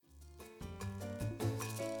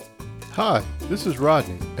Hi, this is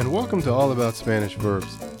Rodney, and welcome to All About Spanish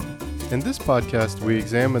Verbs. In this podcast, we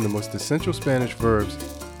examine the most essential Spanish verbs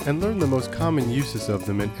and learn the most common uses of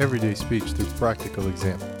them in everyday speech through practical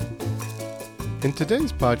example. In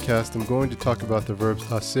today's podcast, I'm going to talk about the verbs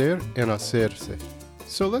hacer and hacerse.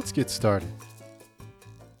 So let's get started.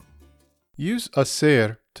 Use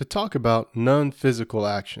hacer to talk about non-physical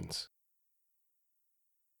actions.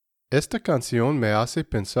 Esta canción me hace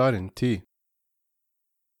pensar en ti.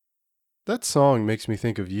 That song makes me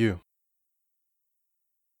think of you.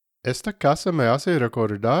 Esta casa me hace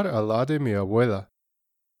recordar a la de mi abuela.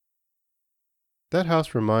 That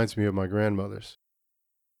house reminds me of my grandmother's.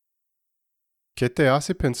 ¿Qué te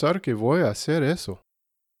hace pensar que voy a hacer eso?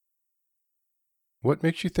 What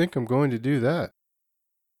makes you think I'm going to do that?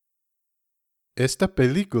 Esta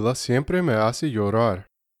película siempre me hace llorar.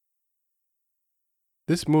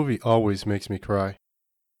 This movie always makes me cry.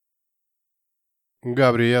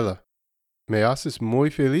 Gabriela, me haces muy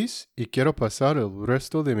feliz y quiero pasar el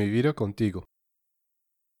resto de mi vida contigo.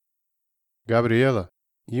 Gabriela,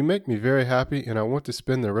 you make me very happy and I want to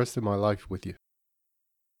spend the rest of my life with you.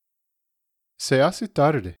 Se hace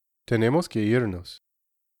tarde. Tenemos que irnos.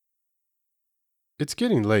 It's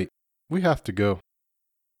getting late. We have to go.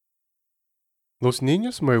 Los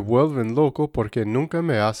niños me vuelven loco porque nunca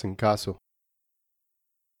me hacen caso.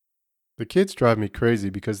 The kids drive me crazy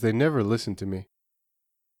because they never listen to me.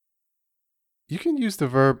 You can use the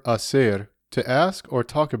verb hacer to ask or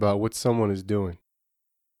talk about what someone is doing.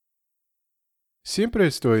 Siempre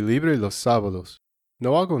estoy libre los sábados.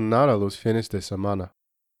 No hago nada los fines de semana.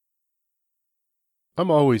 I'm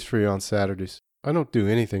always free on Saturdays. I don't do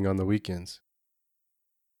anything on the weekends.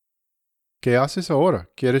 ¿Qué haces ahora?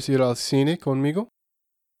 ¿Quieres ir al cine conmigo?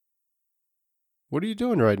 What are you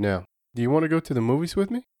doing right now? Do you want to go to the movies with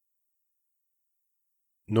me?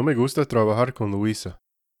 No me gusta trabajar con Luisa.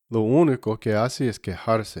 Lo único que hace es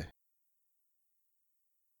quejarse.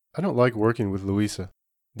 I don't like working with Luisa.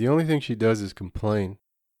 The only thing she does is complain.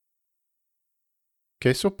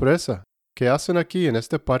 ¡Qué sorpresa! ¿Qué hacen aquí en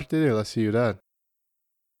esta parte de la ciudad?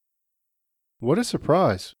 What a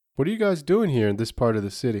surprise! What are you guys doing here in this part of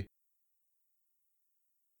the city?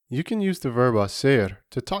 You can use the verb hacer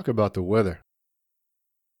to talk about the weather.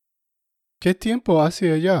 ¿Qué tiempo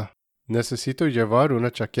hace allá? ¿Necesito llevar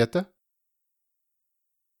una chaqueta?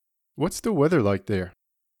 What's the weather like there?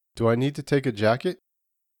 Do I need to take a jacket?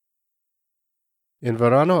 En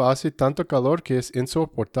verano hace tanto calor que es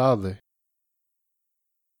insoportable.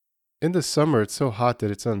 In the summer it's so hot that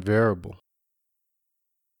it's unbearable.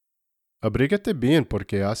 Abrígate bien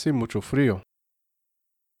porque hace mucho frío.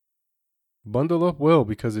 Bundle up well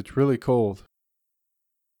because it's really cold.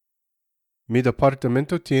 Mi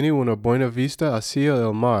departamento tiene una buena vista hacia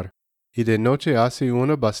el mar y de noche hace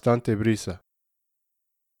una bastante brisa.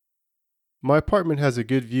 My apartment has a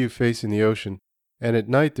good view facing the ocean, and at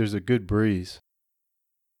night there's a good breeze.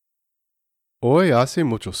 Hoy hace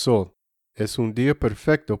mucho sol. Es un día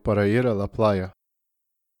perfecto para ir a la playa.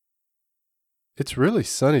 It's really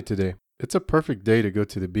sunny today. It's a perfect day to go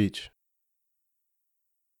to the beach.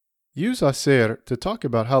 Use hacer to talk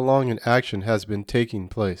about how long an action has been taking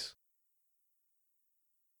place.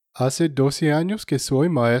 Hace 12 años que soy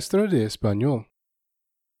maestra de español.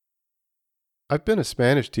 I've been a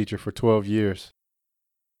Spanish teacher for 12 years.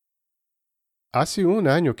 Hace un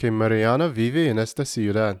año que Mariana vive en esta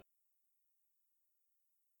ciudad.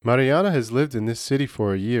 Mariana has lived in this city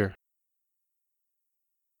for a year.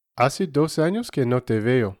 Hace 2 años que no te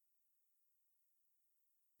veo.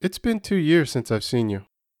 It's been 2 years since I've seen you.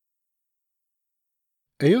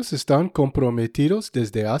 Ellos están comprometidos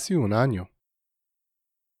desde hace un año.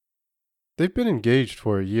 They've been engaged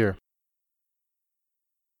for a year.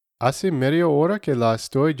 Hace media hora que la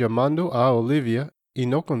estoy llamando a Olivia y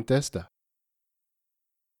no contesta.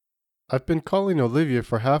 I've been calling Olivia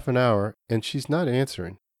for half an hour and she's not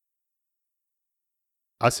answering.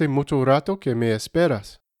 Hace mucho rato que me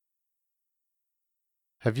esperas.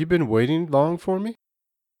 Have you been waiting long for me?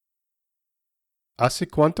 ¿Hace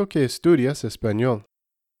cuánto que estudias español?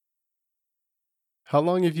 How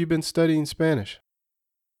long have you been studying Spanish?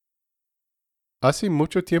 Hace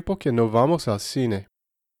mucho tiempo que no vamos al cine.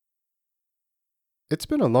 It's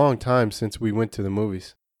been a long time since we went to the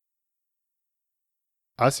movies.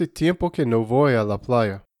 Hace tiempo que no voy a la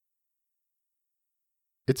playa.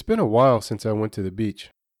 It's been a while since I went to the beach.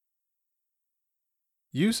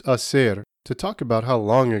 Use hacer to talk about how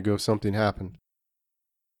long ago something happened.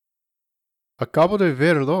 Acabo de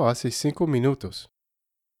verlo hace 5 minutos.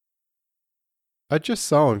 I just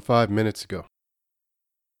saw him 5 minutes ago.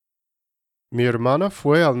 Mi hermana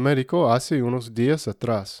fue al médico hace unos días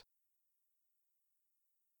atrás.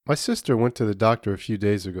 My sister went to the doctor a few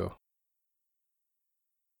days ago.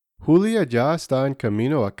 Julia ya está en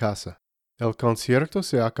camino a casa. El concierto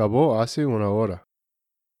se acabó hace una hora.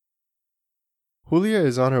 Julia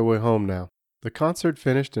is on her way home now. The concert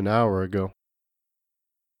finished an hour ago.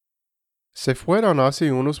 Se fueron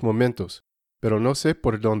hace unos momentos, pero no sé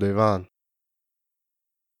por dónde van.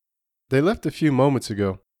 They left a few moments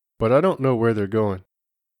ago, but I don't know where they're going.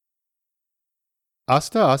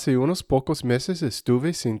 Hasta hace unos pocos meses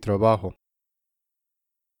estuve sin trabajo.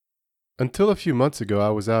 Until a few months ago,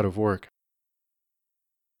 I was out of work.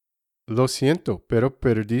 Lo siento, pero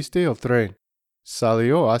perdiste el tren.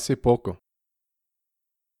 Salió hace poco.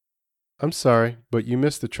 I'm sorry, but you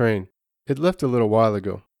missed the train. It left a little while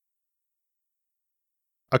ago.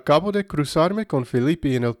 Acabo de cruzarme con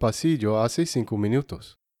Felipe en el pasillo hace 5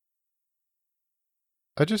 minutos.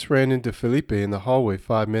 I just ran into Felipe in the hallway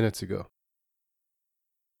 5 minutes ago.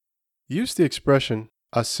 Use the expression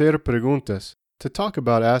hacer preguntas to talk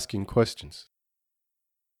about asking questions.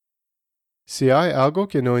 Si hay algo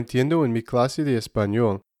que no entiendo en mi clase de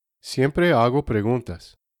español, siempre hago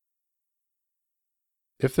preguntas.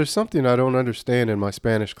 If there's something I don't understand in my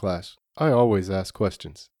Spanish class, I always ask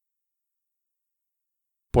questions.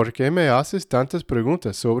 ¿Por qué me haces tantas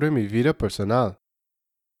preguntas sobre mi vida personal?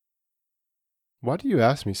 Why do you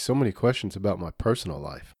ask me so many questions about my personal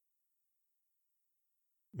life?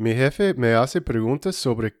 Mi jefe me hace preguntas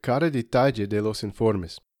sobre cada detalle de los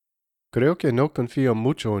informes. Creo que no confío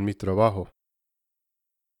mucho en mi trabajo.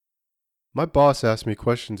 My boss asks me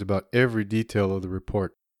questions about every detail of the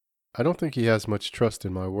report. I don't think he has much trust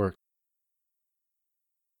in my work.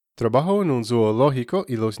 Trabajo en un zoológico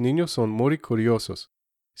y los niños son muy curiosos.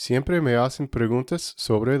 Siempre me hacen preguntas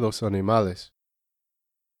sobre los animales.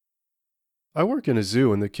 I work in a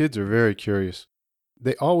zoo and the kids are very curious.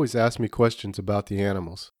 They always ask me questions about the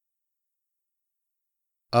animals.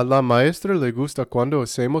 A la maestra le gusta cuando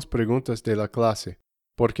hacemos preguntas de la clase,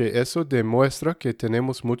 porque eso demuestra que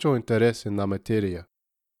tenemos mucho interés en la materia.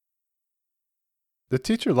 The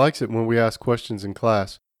teacher likes it when we ask questions in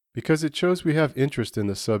class, because it shows we have interest in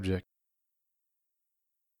the subject.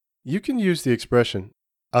 You can use the expression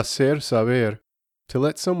hacer saber to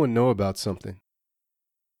let someone know about something.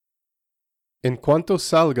 En cuanto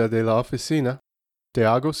salga de la oficina, te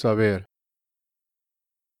hago saber.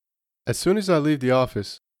 As soon as I leave the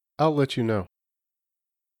office, I'll let you know.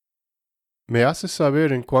 Me haces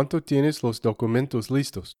saber en cuanto tienes los documentos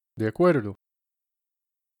listos. ¿De acuerdo?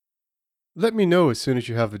 Let me know as soon as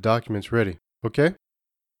you have the documents ready, okay?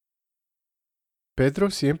 Pedro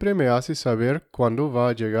siempre me hace saber cuándo va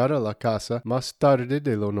a llegar a la casa más tarde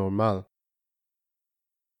de lo normal.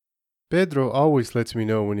 Pedro always lets me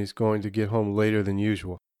know when he's going to get home later than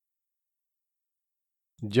usual.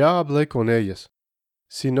 Ya hablé con ellas.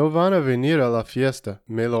 Si no van a venir a la fiesta,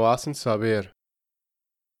 me lo hacen saber.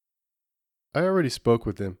 I already spoke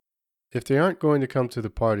with them. If they aren't going to come to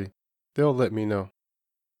the party, they'll let me know.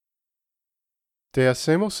 Te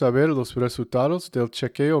hacemos saber los resultados del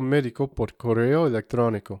chequeo médico por correo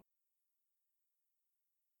electrónico.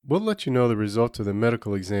 We'll let you know the results of the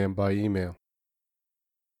medical exam by email.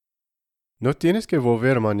 No tienes que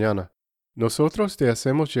volver mañana. Nosotros te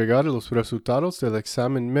hacemos llegar los resultados del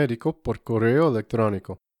examen médico por correo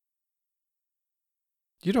electrónico.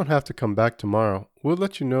 You don't have to come back tomorrow. We'll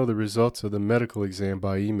let you know the results of the medical exam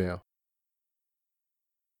by email.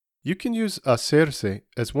 You can use hacerse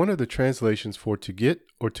as one of the translations for to get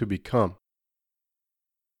or to become.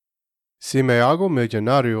 Si me hago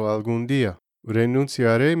millonario algún día,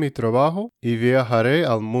 renunciaré mi trabajo y viajaré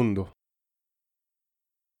al mundo.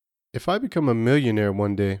 If I become a millionaire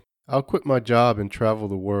one day, I'll quit my job and travel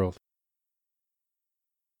the world.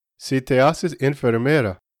 Si te haces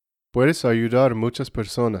enfermera, puedes ayudar muchas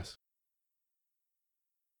personas.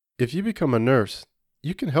 If you become a nurse,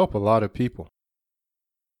 you can help a lot of people.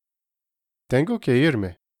 Tengo que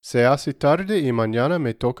irme. Se hace tarde y mañana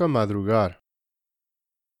me toca madrugar.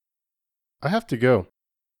 I have to go.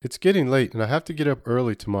 It's getting late and I have to get up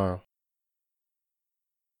early tomorrow.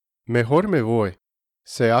 Mejor me voy.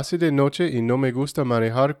 Se hace de noche y no me gusta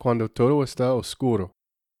manejar cuando todo está oscuro.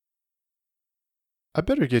 I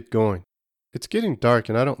better get going. It's getting dark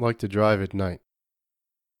and I don't like to drive at night.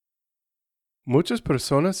 Muchas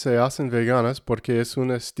personas se hacen veganas porque es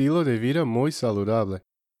un estilo de vida muy saludable.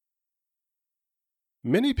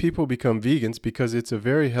 Many people become vegans because it's a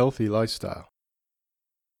very healthy lifestyle.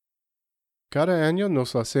 Cada año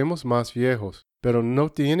nos hacemos más viejos, pero no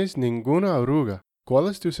tienes ninguna arruga. ¿Cuál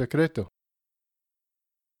es tu secreto?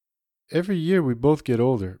 Every year we both get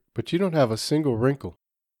older, but you don't have a single wrinkle.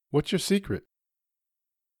 What's your secret?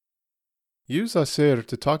 Use hacer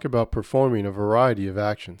to talk about performing a variety of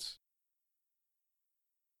actions.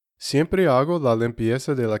 Siempre hago la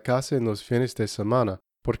limpieza de la casa en los fines de semana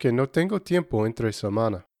porque no tengo tiempo entre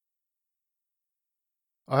semana.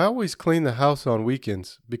 I always clean the house on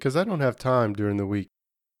weekends because I don't have time during the week.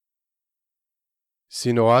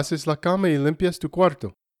 Si no haces la cama y limpias tu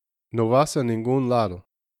cuarto, no vas a ningún lado.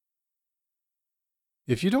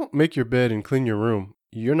 If you don't make your bed and clean your room,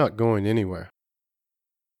 you're not going anywhere.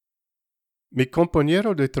 Mi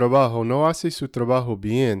compañero de trabajo no hace su trabajo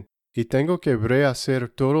bien y tengo que rehacer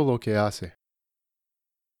todo lo que hace.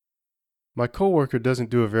 My coworker doesn't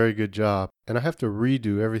do a very good job and I have to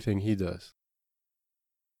redo everything he does.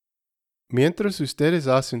 Mientras ustedes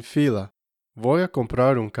hacen fila, voy a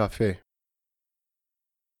comprar un café.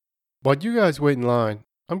 While you guys wait in line,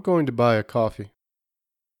 I'm going to buy a coffee.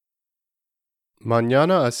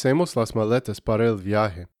 Mañana hacemos las maletas para el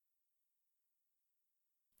viaje.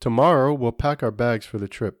 Tomorrow we'll pack our bags for the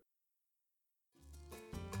trip.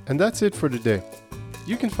 And that's it for today.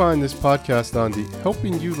 You can find this podcast on the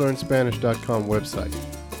helpingyoulearnspanish.com website.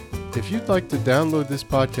 If you'd like to download this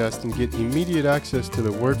podcast and get immediate access to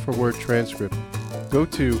the word-for-word transcript, go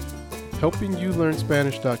to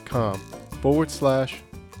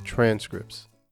helpingyoulearnspanish.com/transcripts.